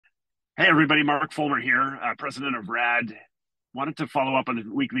Hey everybody, Mark Folmer here, president of RAD. Wanted to follow up on the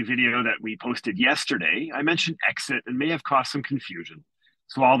weekly video that we posted yesterday. I mentioned exit and may have caused some confusion.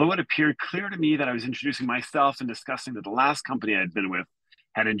 So although it appeared clear to me that I was introducing myself and discussing that the last company I had been with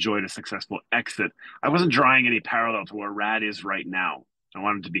had enjoyed a successful exit, I wasn't drawing any parallel to where RAD is right now. I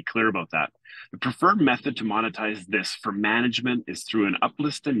wanted to be clear about that. The preferred method to monetize this for management is through an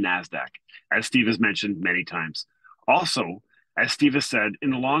uplist in NASDAQ, as Steve has mentioned many times. Also, as Steve has said,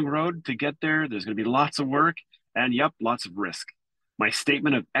 in the long road to get there, there's going to be lots of work and, yep, lots of risk. My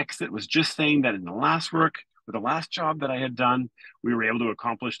statement of exit was just saying that in the last work, with the last job that I had done, we were able to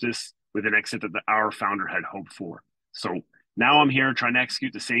accomplish this with an exit that our founder had hoped for. So now I'm here trying to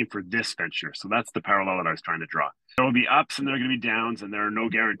execute the same for this venture. So that's the parallel that I was trying to draw. There will be ups and there are going to be downs, and there are no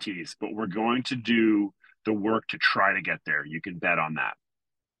guarantees, but we're going to do the work to try to get there. You can bet on that.